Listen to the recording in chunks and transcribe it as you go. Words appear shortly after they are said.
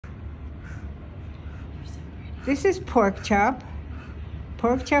This is Porkchop.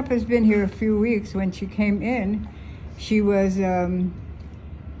 Porkchop has been here a few weeks. When she came in, she was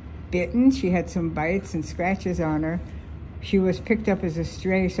bitten. She had some bites and scratches on her. She was picked up as a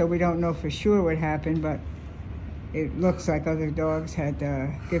stray, so we don't know for sure what happened, but it looks like other dogs had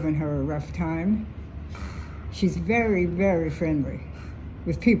given her a rough time. She's very, very friendly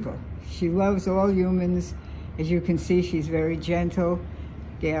with people. She loves all humans. As you can see, she's very gentle.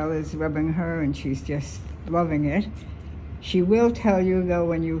 Gail is rubbing her and she's just loving it. She will tell you, though,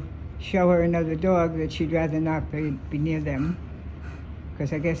 when you show her another dog that she'd rather not be near them,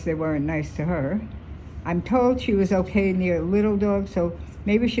 because I guess they weren't nice to her. I'm told she was okay near little dogs, so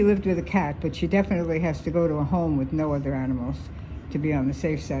maybe she lived with a cat, but she definitely has to go to a home with no other animals to be on the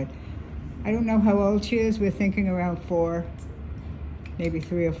safe side. I don't know how old she is. We're thinking around 4, maybe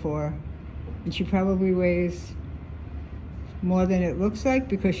 3 or 4. And she probably weighs more than it looks like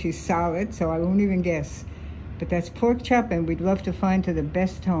because she's solid, so I won't even guess. But that's Porkchop, and we'd love to find her the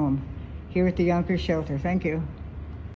best home here at the Yonkers shelter. Thank you.